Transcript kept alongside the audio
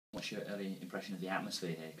What's your early impression of the atmosphere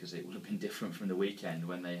here? Because it would have been different from the weekend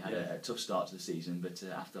when they had a tough start to the season, but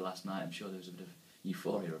after last night I'm sure there was a bit of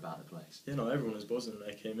euphoria about the place. You know, everyone was buzzing when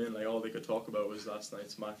they came in. Like, all they could talk about was last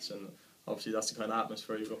night's match, and obviously that's the kind of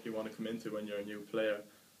atmosphere you want to come into when you're a new player.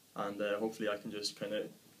 And hopefully I can just kind of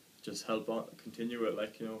help on, continue it,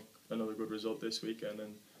 like, you know, another good result this weekend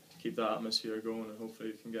and keep that atmosphere going, and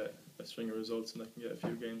hopefully we can get a string of results and I can get a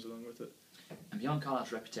few games along with it. And beyond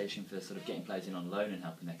Carlisle's reputation for sort of getting players in on loan and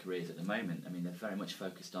helping their careers at the moment, I mean, they're very much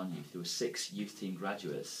focused on youth. There were 6 youth team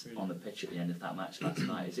graduates on the pitch at the end of that match last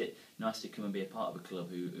night. Is it nice to come and be a part of a club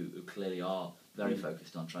who clearly are very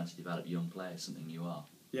focused on trying to develop young players, something you are?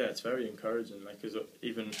 Yeah, it's very encouraging. Like, cause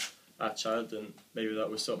even at Charlton, maybe that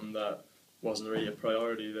was something that wasn't really a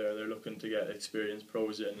priority there. They're looking to get experienced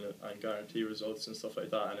pros in and guarantee results and stuff like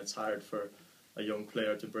that, and it's hard for a young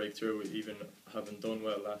player to break through, even having done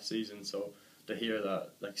well last season. So to hear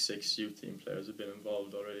that like 6 youth team players have been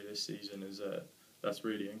involved already this season is that's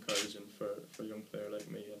really encouraging for a young player like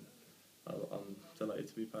me, and I'm delighted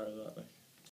to be part of that. Like.